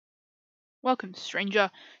Welcome, stranger,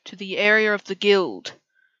 to the area of the guild.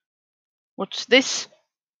 What's this?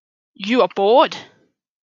 You are bored?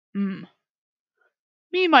 Hmm.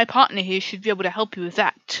 Me and my partner here should be able to help you with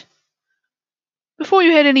that. Before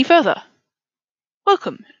you head any further,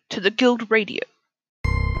 welcome to the Guild Radio.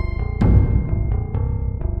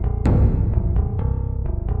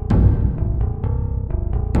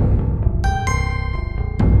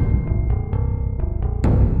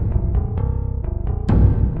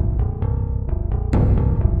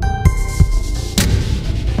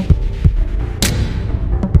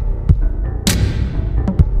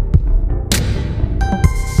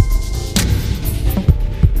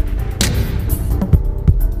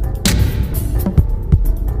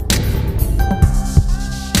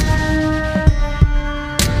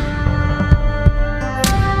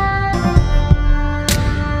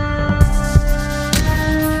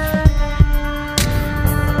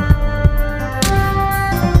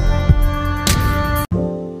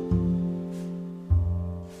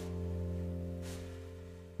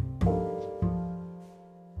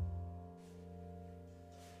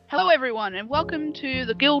 Hello everyone and welcome to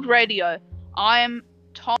the Guild Radio. I am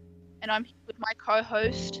Tom and I'm here with my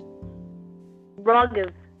co-host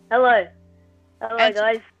Raghav. Hello. Hello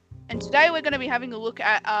guys. And today we're going to be having a look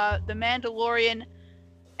at The Mandalorian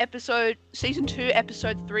Season 2,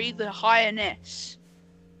 Episode 3, The Heirness.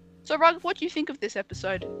 So Raghav, what do you think of this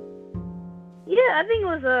episode? Yeah, I think it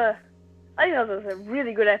was a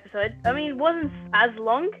really good episode. I mean, it wasn't as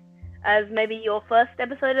long as maybe your first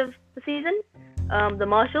episode of the season. The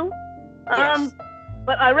Marshal. Yes.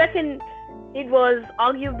 But I reckon it was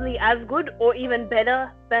arguably as good or even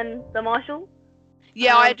better than the Marshal.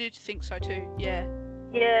 Yeah, I do think so too. Yeah.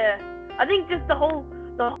 Yeah. I think just the whole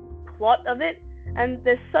plot of it, and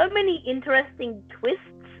there's so many interesting twists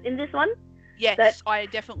in this one. Yes, I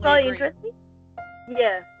definitely so agree. Interesting.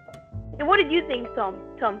 Yeah. And what did you think, Tom?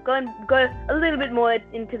 Tom, go a little bit more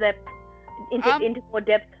into more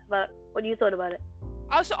depth about what you thought about it.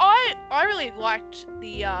 So I really liked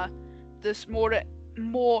this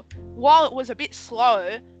more while it was a bit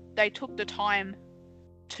slow, they took the time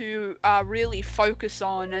to really focus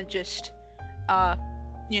on and just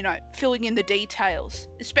filling in the details.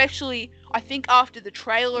 Especially, I think after the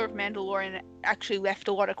trailer of Mandalorian actually left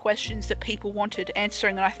a lot of questions that people wanted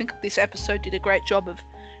answering, and I think this episode did a great job of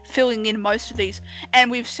filling in most of these.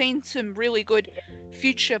 And we've seen some really good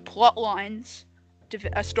future plot lines,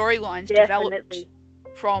 storylines developed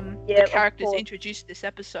from the characters introduced this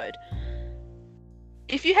episode.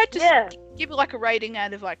 If you had to give it like a rating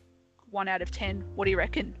out of like 1 out of 10, what do you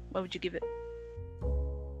reckon? What would you give it?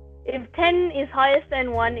 If 10 is highest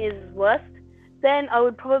and 1 is worst, then I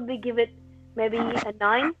would probably give it maybe a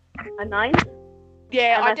 9. A 9?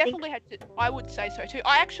 Yeah, I would say so too.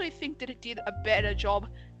 I actually think that it did a better job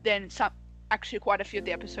than quite a few of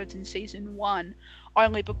the episodes in Season 1,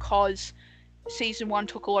 only because Season 1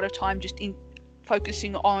 took a lot of time just in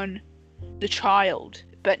focusing on the child,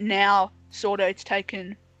 but now sort of it's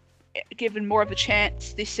given more of a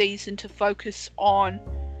chance this season to focus on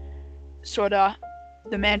sort of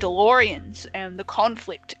the Mandalorians and the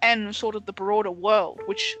conflict and sort of the broader world,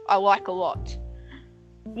 which I like a lot.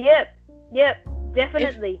 Yep,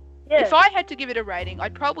 definitely. If I had to give it a rating,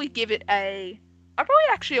 I'd probably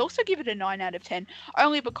actually also give it a 9 out of 10,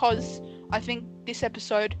 only because I think this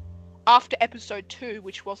episode, after episode 2,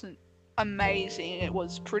 which wasn't amazing, it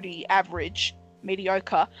was pretty average,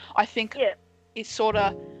 mediocre, I think it sort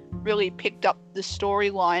of really picked up the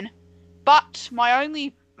storyline. But my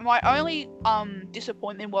only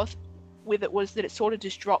disappointment with it was that it sort of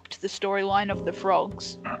just dropped the storyline of the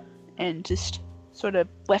frogs and just sort of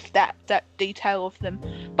left that detail of them.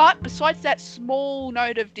 But besides that small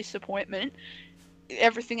note of disappointment,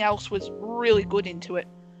 everything else was really good into it.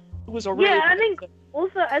 It was a really good I think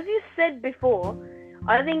also, as you said before,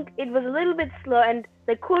 I think it was a little bit slow, and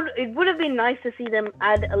it would have been nice to see them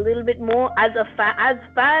add a little bit more as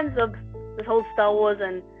fans of this whole Star Wars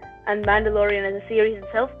and Mandalorian as a series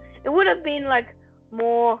itself. It would have been like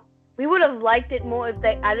more. We would have liked it more if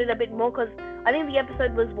they added a bit more, because I think the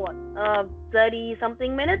episode was 30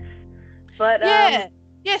 something minutes. But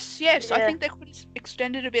yes. I think they could have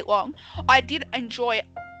extended a bit long. I did enjoy,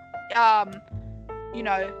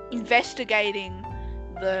 investigating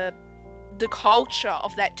the culture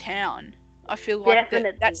of that town. I feel like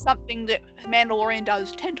that's something that Mandalorian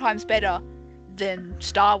does 10 times better than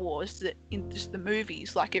Star Wars, that in just the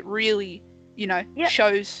movies. Like, it really,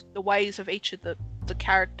 shows the ways of each of the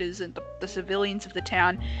characters and the civilians of the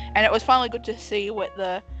town. And it was finally good to see what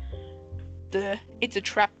the it's a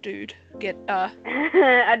trap dude get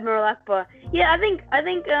Admiral Akbar. Yeah, I think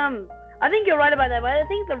you're right about that, but I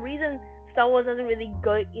think the reason Star Wars doesn't really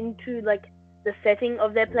go into like the setting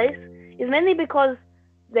of their place is mainly because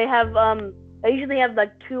they have they usually have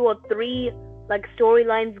like 2 or 3 like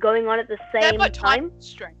storylines going on at the same time.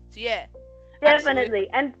 Constraints, yeah. Definitely. Absolutely.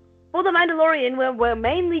 And for the Mandalorian, we're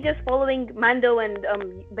mainly just following Mando and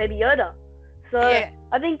Baby Yoda. So yeah.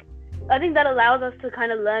 I think that allows us to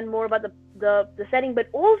kind of learn more about the setting, but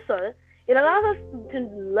also it allows us to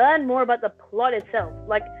learn more about the plot itself.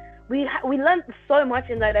 Like we learned so much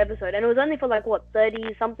in that episode, and it was only for like what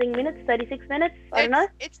 30-something minutes, 36 minutes. I don't know.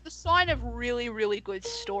 It's the sign of really, really good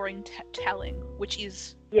storytelling, which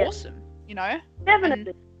is awesome. You know.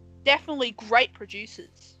 Definitely. And definitely great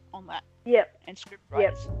producers on that. Yep. And script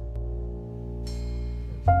writers. Yep.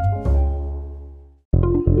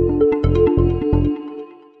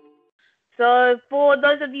 So for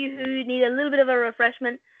those of you who need a little bit of a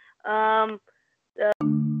refreshment,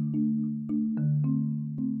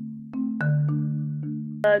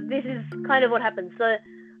 this is kind of what happens. So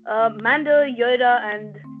Mando, Yoda,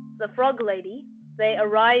 and the Frog Lady, they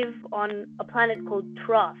arrive on a planet called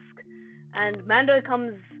Trask, and Mando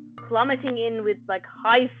comes plummeting in with like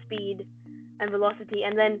high speed and velocity,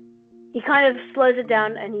 and then he kind of slows it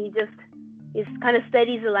down, and he kind of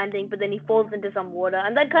steadies the landing, but then he falls into some water,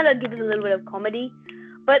 and that kind of gives a little bit of comedy.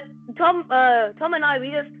 But Tom and I,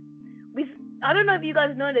 I don't know if you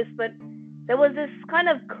guys noticed, but there was this kind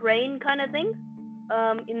of crane kind of thing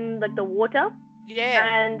in like the water. Yeah.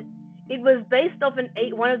 And it was based off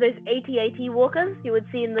one of those AT-AT walkers you would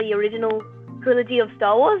see in the original trilogy of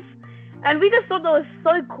Star Wars. And we just thought that was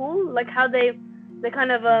so cool, like how they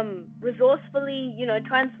kind of resourcefully,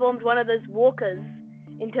 transformed one of those walkers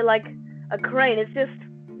into like a crane. It's just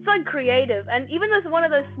so creative, and even though it's one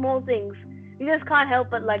of those small things, you just can't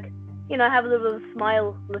help but like, have a little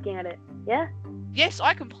smile looking at it. Yeah. Yes,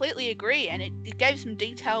 I completely agree, and it gave some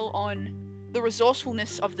detail on the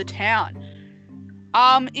resourcefulness of the town.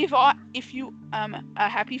 If you are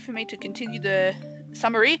happy for me to continue the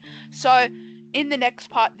summary, so in the next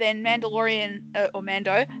part, then Mandalorian or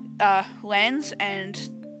Mando lands, and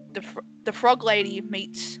the Frog Lady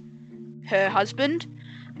meets her husband,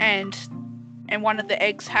 and one of the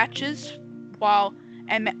eggs hatches. While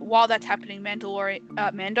that's happening,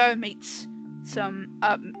 Mando meets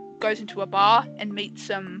goes into a bar and meets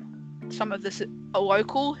some of a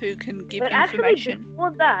local who can give information.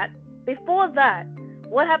 Actually, before that,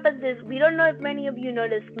 what happens is, we don't know if many of you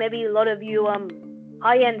noticed. Maybe a lot of you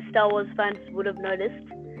high-end Star Wars fans would have noticed,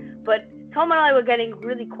 but Tom and I were getting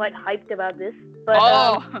really quite hyped about this. But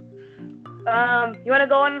you want to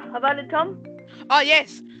go on about it, Tom? Oh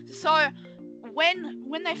yes. So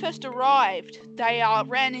when they first arrived, they were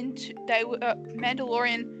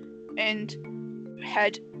Mandalorian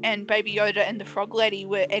and Baby Yoda and the Frog Lady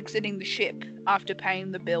were exiting the ship after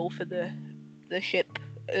paying the bill for the ship,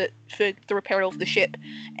 for the repair of the ship,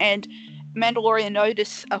 and Mandalorian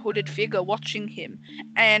noticed a hooded figure watching him,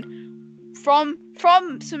 and from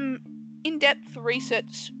some in-depth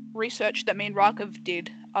research that me and Raghav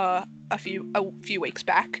did a few weeks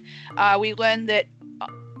back, we learned that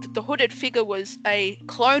the hooded figure was a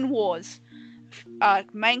Clone Wars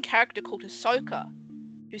main character called Ahsoka,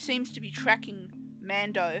 who seems to be tracking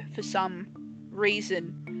Mando for some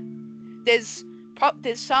reason. There's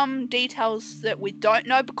some details that we don't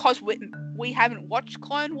know because we haven't watched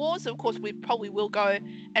Clone Wars. Of course, we probably will go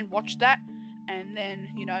and watch that, and then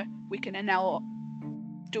we can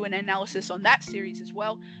do an analysis on that series as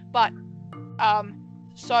well. But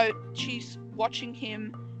so she's watching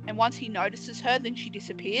him, and once he notices her, then she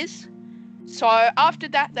disappears. So after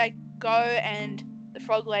that, they go, and the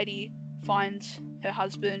Frog Lady finds her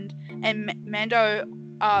husband, and Mando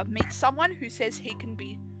meets someone who says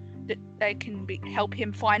they can help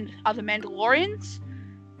him find other Mandalorians.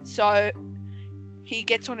 So he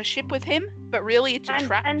gets on a ship with him, but really it's a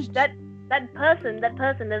trap. And that person,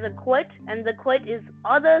 there's a quote, and the quote is,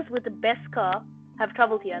 "Others with the best car have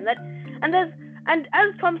traveled here." And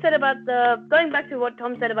as Tom said about going back to what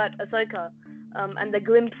Tom said about Ahsoka, and the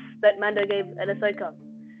glimpse that Mando gave at Ahsoka.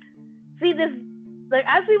 See, this, like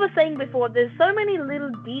as we were saying before, there's so many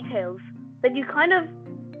little details that you kind of,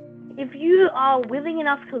 if you are willing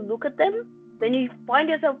enough to look at them, then you find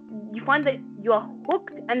that you are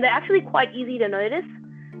hooked, and they're actually quite easy to notice.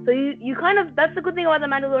 So you kind of, that's the good thing about The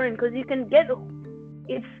Mandalorian, because you can get,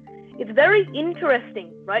 it's very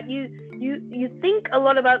interesting, right? You think a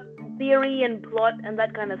lot about theory and plot and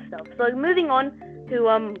that kind of stuff. So moving on to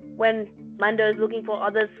when Mando is looking for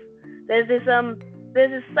others, there's this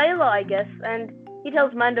sailor, I guess, and he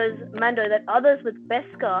tells Mando that others with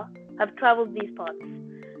Beskar have traveled these parts.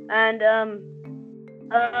 And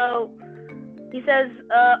he says,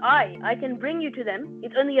 I can bring you to them.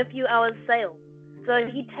 It's only a few hours sail. So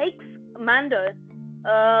he takes Mando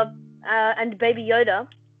and Baby Yoda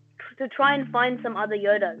to try and find some other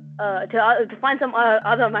Yodas, to find some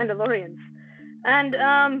other Mandalorians. And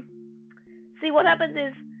see, what happens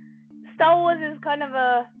is Star Wars is kind of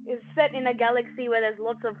is set in a galaxy where there's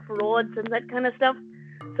lots of frauds and that kind of stuff.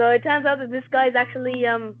 So it turns out that this guy's actually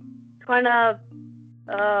trying to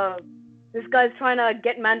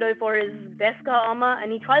get Mando for his Beskar armor,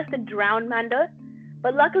 and he tries to drown Mando.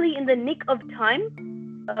 But luckily, in the nick of time,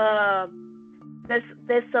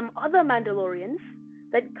 there's some other Mandalorians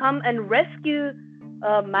that come and rescue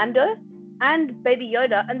Mando and Baby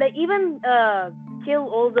Yoda, and they even kill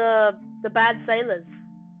all the bad sailors.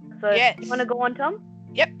 So yes. You want to go on, Tom?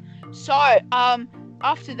 Yep. So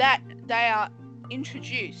after that, they are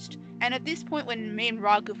introduced, and at this point, when me and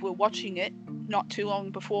Raghav were watching it, not too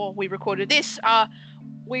long before we recorded this, I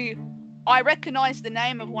recognised the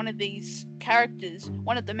name of one of these characters,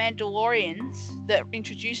 one of the Mandalorians that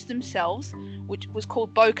introduced themselves, which was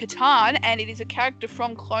called Bo-Katan, and it is a character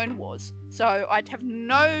from Clone Wars. So I'd have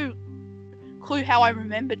no clue how I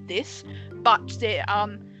remembered this, but they're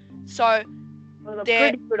so. That was a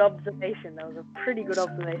pretty good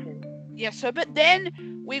observation. Yeah, so but then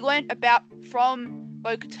we learnt from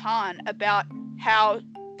Bo-Katan about how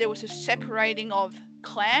there was a separating of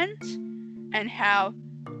clans and how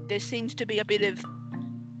there seems to be a bit of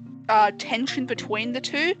tension between the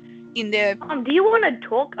two in their... do you want to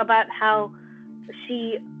talk about how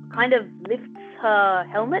she kind of lifts her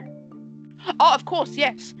helmet? Oh, of course,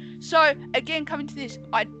 yes. So, again, coming to this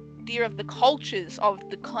idea of the cultures of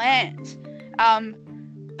the clans,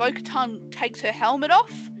 Bo-Katan takes her helmet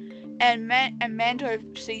off, and Mando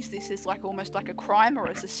sees this as almost like a crime or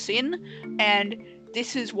as a sin, and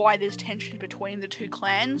this is why there's tension between the two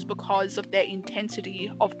clans, because of their intensity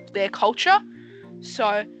of their culture.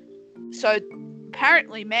 So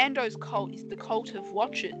apparently Mando's cult is the cult of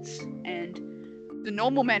Watchers, and the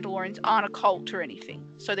normal Mandalorians aren't a cult or anything.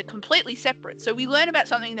 So they're completely separate. So we learn about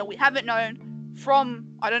something that we haven't known from,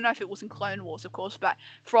 I don't know if it was in Clone Wars, of course, but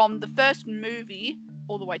from the first movie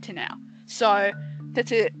all the way to now. So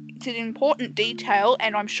it's an important detail,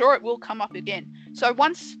 and I'm sure it will come up again. So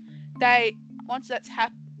once Mando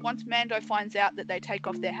finds out that they take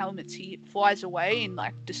off their helmets, he flies away in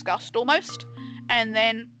disgust almost. And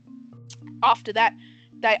then after that,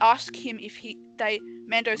 they ask him if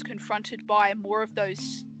Mando's confronted by more of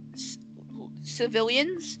those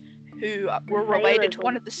civilians who were related to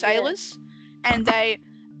one of the sailors, and they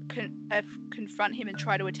confront him and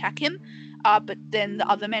try to attack him. But then the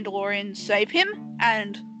other Mandalorians save him,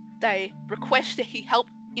 and they request that he help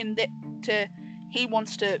he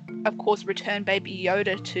wants to, of course, return Baby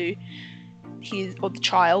Yoda to the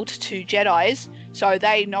child to Jedis, so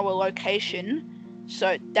they know a location.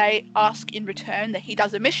 So they ask in return that he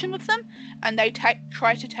does a mission with them, and they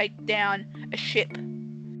try to take down a ship.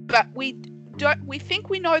 But we think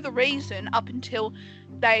we know the reason up until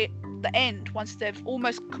the end, once they've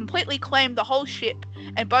almost completely claimed the whole ship,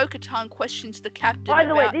 and Bo-Katan questions the captain. By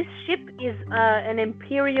the way, this ship is an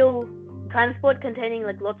Imperial transport containing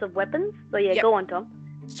lots of weapons. So yeah, Go on, Tom.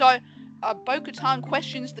 So Bo-Katan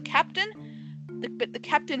questions the captain, but the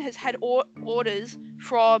captain has had orders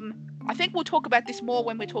from... I think we'll talk about this more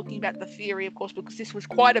when we're talking about the theory, of course, because this was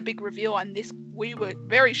quite a big reveal, and we were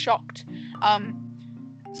very shocked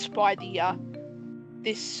by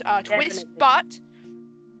this twist. But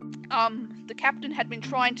the captain had been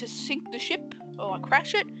trying to sink the ship or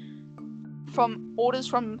crash it from orders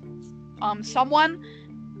from someone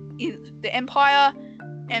in the Empire,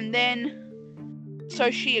 and then so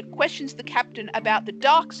she questions the captain about the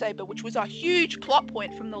Darksaber, which was a huge plot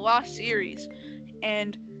point from the last series,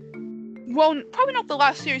 and well, probably not the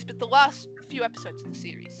last series, but the last few episodes of the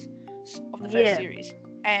series, of the first series,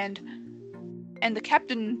 and the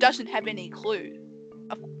captain doesn't have any clue.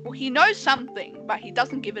 Well, he knows something, but he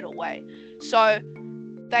doesn't give it away. So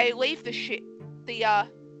they leave the ship. They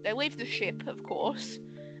leave the ship, of course,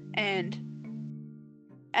 and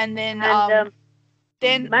then Mando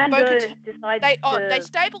decides they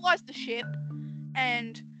stabilize the ship,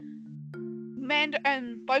 and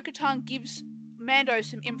Bo-Katan gives Mando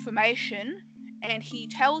some information, and he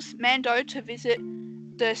tells Mando to visit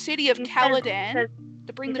the city of Caladan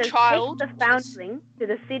to bring the child. Take the foundling to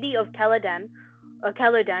the city of Caladan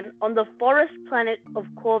on the forest planet of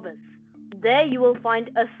Corvus. There you will find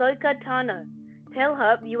Ahsoka Tano. Tell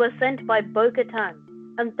her you were sent by Bo-Katan,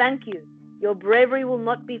 and thank you. Your bravery will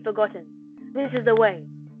not be forgotten. This is the way.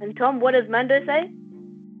 And Tom, what does Mando say?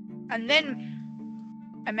 And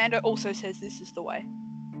Mando also says this is the way.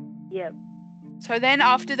 Yeah. So then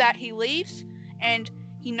after that he leaves, and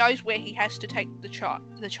he knows where he has to take the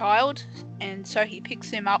child, and so he picks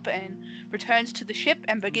him up and returns to the ship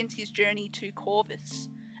and begins his journey to Corvus.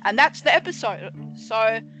 And that's the episode.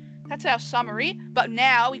 So that's our summary. But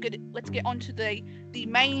now let's get on to the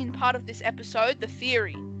main part of this episode, the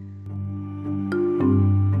theory.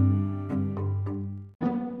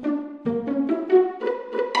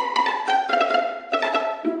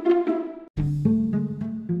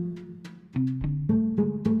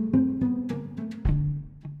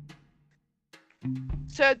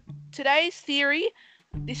 So today's theory,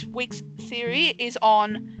 this week's theory, is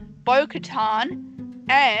on Bo-Katan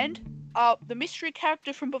and the mystery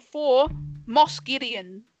character from before, Moff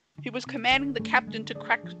Gideon, who was commanding the captain to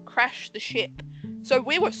crash the ship. So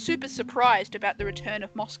we were super surprised about the return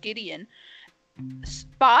of Moff Gideon,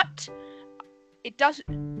 but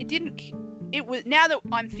now that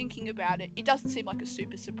I'm thinking about it, it doesn't seem like a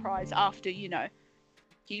super surprise after, he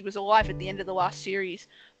was alive at the end of the last series.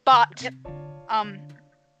 But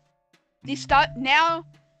now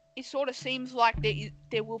it sort of seems like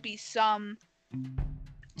there will be some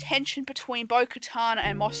tension between Bo-Katan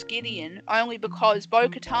and Moff Gideon, only because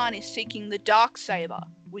Bo-Katan is seeking the Darksaber,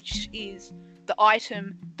 which is the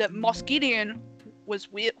item that Moff Gideon was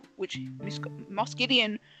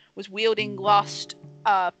wielding last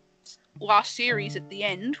series at the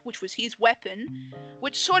end, which was his weapon,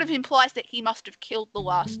 which sort of implies that he must have killed the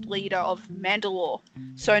last leader of Mandalore.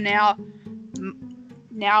 So now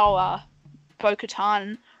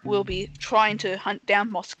Bo-Katan will be trying to hunt down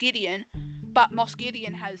Moff Gideon, but Moff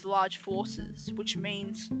Gideon has large forces, which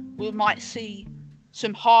means we might see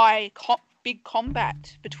some big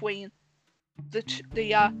combat between the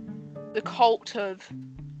cult of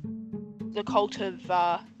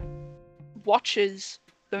Watchers,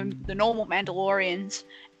 the normal Mandalorians,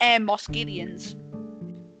 and Moff Gideon's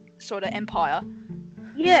sort of empire.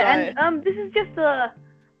 Yeah, so, and this is just a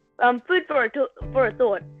food for a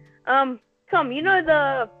thought. Tom, you know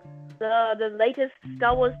the latest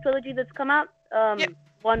Star Wars trilogy that's come out? Yep.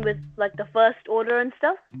 One with like the First Order and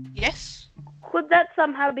stuff? Yes. Could that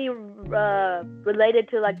somehow be related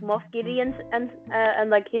to like Moff Gideon's and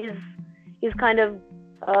like his kind of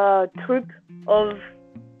troop of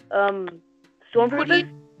stormtroopers?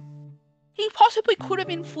 He possibly could have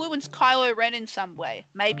influenced Kylo Ren in some way.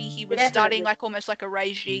 Maybe he was starting like almost like a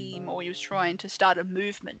regime, or he was trying to start a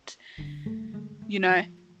movement. Yeah.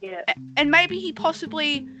 And maybe he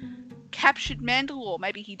possibly captured Mandalore.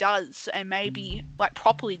 Maybe he does, and maybe like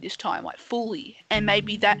properly this time, like fully. And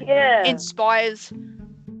maybe that inspires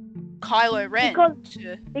Kylo Ren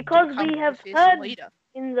because we have heard leader.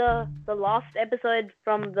 In the last episode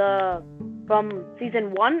from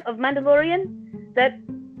season 1 of Mandalorian that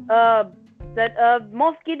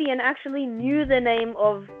Moff Gideon actually knew the name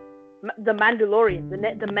of the Mandalorian,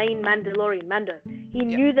 the main Mandalorian, Mando. He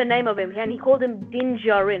knew the name of him, and he called him Din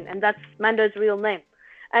Djarin, and that's Mando's real name.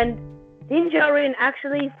 And Din Djarin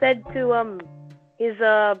actually said to his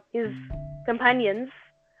companions,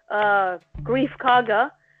 Grief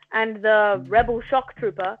Karga and the Rebel Shock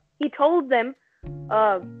Trooper, he told them,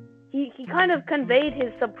 he kind of conveyed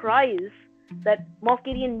his surprise that Moff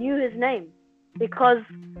Gideon knew his name, because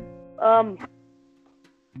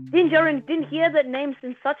Din Djarin didn't hear that name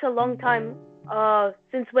since such a long time,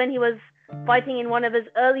 since when he was fighting in one of his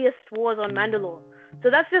earliest wars on Mandalore. So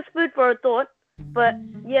that's just food for a thought, but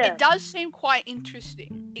yeah. It does seem quite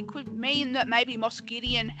interesting. It could mean that maybe Moff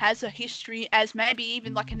Gideon has a history as maybe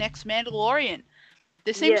even like an ex-Mandalorian.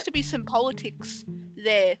 There seems to be some politics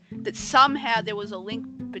there, that somehow there was a link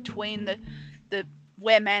between the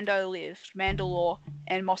where Mando lived, Mandalore,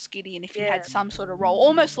 and Moff Gideon, if he had some sort of role,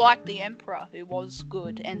 almost like the Emperor, who was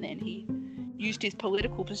good, and then he used his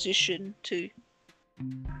political position to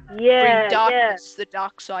bring darkness, the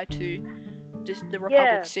dark side to the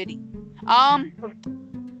Republic City.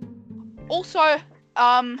 Also,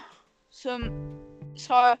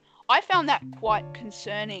 so I found that quite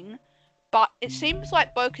concerning, but it seems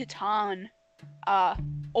like Bo-Katan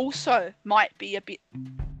also might be a bit,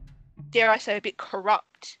 dare I say, a bit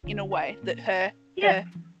corrupt in a way, that her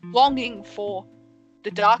longing for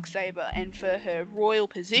the Darksaber and for her royal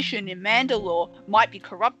position in Mandalore might be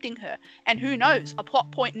corrupting her. And who knows, a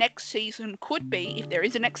plot point next season could be, if there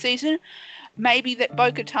is a next season, maybe that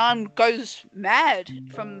Bo-Katan goes mad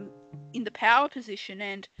from in the power position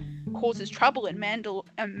and causes trouble, and Mando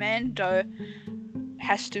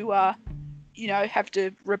has to have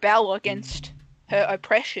to rebel against her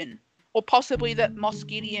oppression. Or possibly that Moff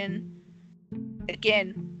Gideon,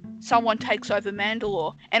 again, someone takes over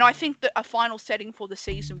Mandalore. And I think that a final setting for the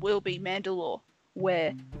season will be Mandalore,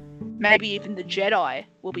 where maybe even the Jedi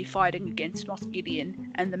will be fighting against Moff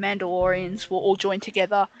Gideon, and the Mandalorians will all join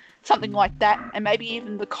together, something like that, and maybe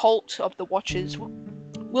even the cult of the Watchers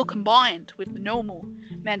will combine with the normal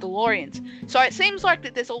Mandalorians. So it seems like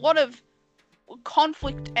that there's a lot of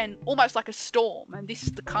conflict and almost like a storm, and this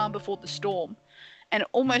is the calm before the storm, and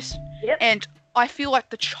almost, and I feel like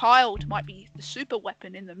the child might be the super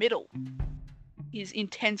weapon in the middle. His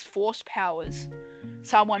intense force powers.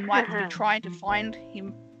 Someone might be trying to find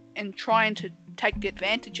him and trying to take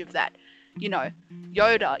advantage of that. You know,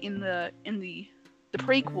 Yoda in the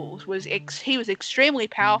prequels was extremely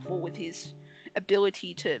powerful with his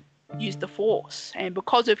ability to use the Force, and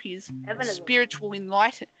because of his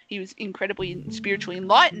he was incredibly spiritually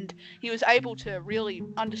enlightened. He was able to really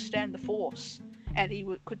understand the Force, and he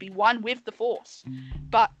could be one with the Force.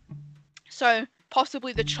 But so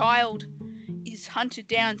possibly the child is hunted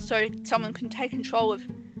down so someone can take control of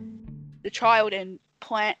the child and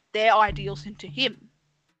plant their ideals into him.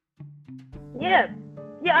 Yeah,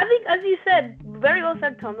 I think, as you said, very well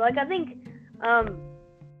said, Tom. Like, I think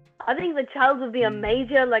the child would be a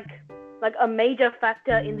major, like a major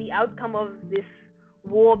factor in the outcome of this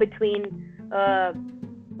war between,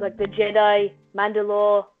 like the Jedi,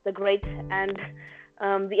 Mandalore, the Great, and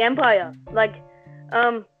the Empire. Like,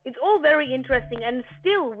 it's all very interesting, and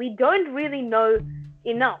still we don't really know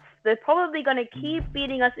enough. They're probably going to keep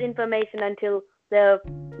feeding us information until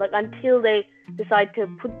they decide to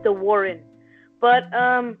put the war in. But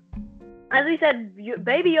as we said,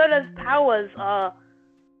 Baby Yoda's powers are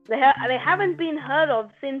they haven't been heard of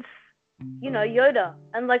since, you know, Yoda.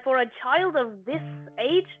 And like, for a child of this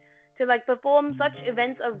age to like perform such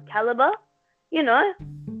events of caliber, you know,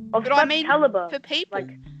 of but such I mean, caliber, for people, like,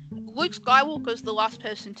 Luke Skywalker's the last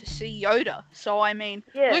person to see Yoda. So I mean,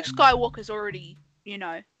 yeah. Luke Skywalker's already, you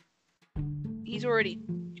know, he's already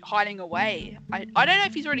hiding away. I don't know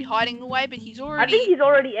if he's already hiding away, but he's already... I think he's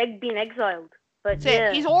already been exiled. But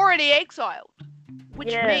yeah. He's already exiled.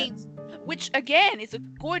 Which means... Which, again, is a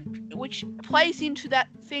good... Which plays into that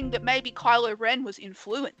thing that maybe Kylo Ren was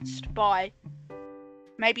influenced by.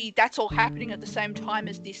 Maybe that's all happening at the same time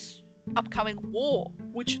as this upcoming war,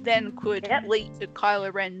 which then could lead to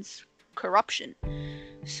Kylo Ren's corruption.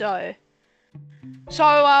 So,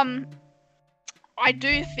 I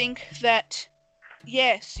do think that,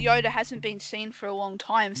 yes, Yoda hasn't been seen for a long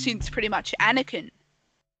time, since pretty much Anakin.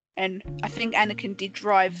 And I think Anakin did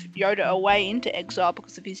drive Yoda away into exile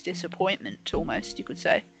because of his disappointment, almost, you could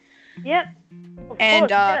say. Yep.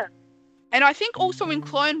 And I think also in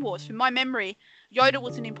Clone Wars, from my memory, Yoda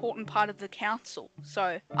was an important part of the council.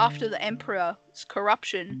 So after the Emperor's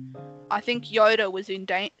corruption, I think Yoda was in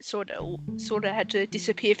sort of had to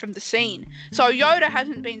disappear from the scene. So Yoda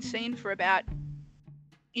hasn't been seen for about,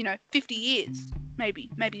 50 years, maybe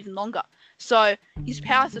even longer. So his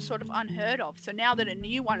powers are sort of unheard of. So now that a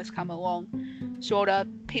new one has come along, sort of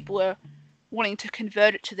people are wanting to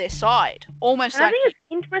convert it to their side. Almost and like... I think it's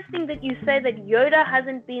interesting that you say that Yoda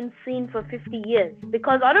hasn't been seen for 50 years.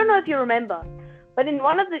 Because I don't know if you remember, but in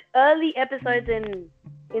one of the early episodes in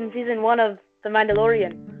season 1 of The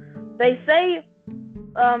Mandalorian, they say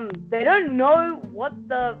they don't know what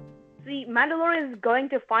the Mandalorian is going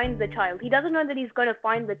to find the child. He doesn't know that he's going to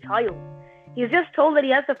find the child. He's just told that he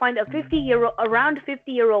has to find around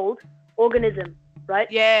 50-year-old organism,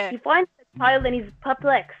 right? Yeah. He finds the child and he's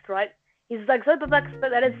perplexed, right? He's like so perplexed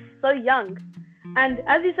that it's so young. And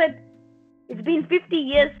as you said, it's been 50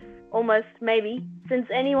 years almost, maybe, since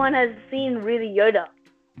anyone has seen really Yoda.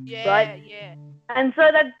 Yeah, right? Yeah. And so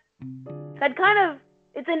that kind of,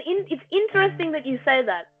 it's interesting that you say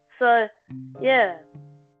that. So, yeah.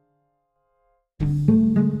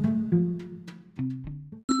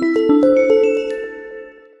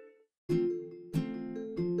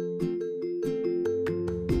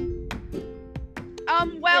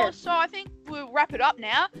 So I think we'll wrap it up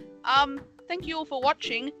now. Thank you all for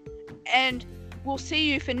watching, and we'll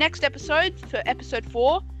see you for next episode, for episode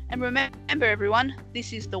 4. And remember, everyone,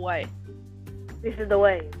 this is the way. This is the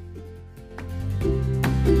way.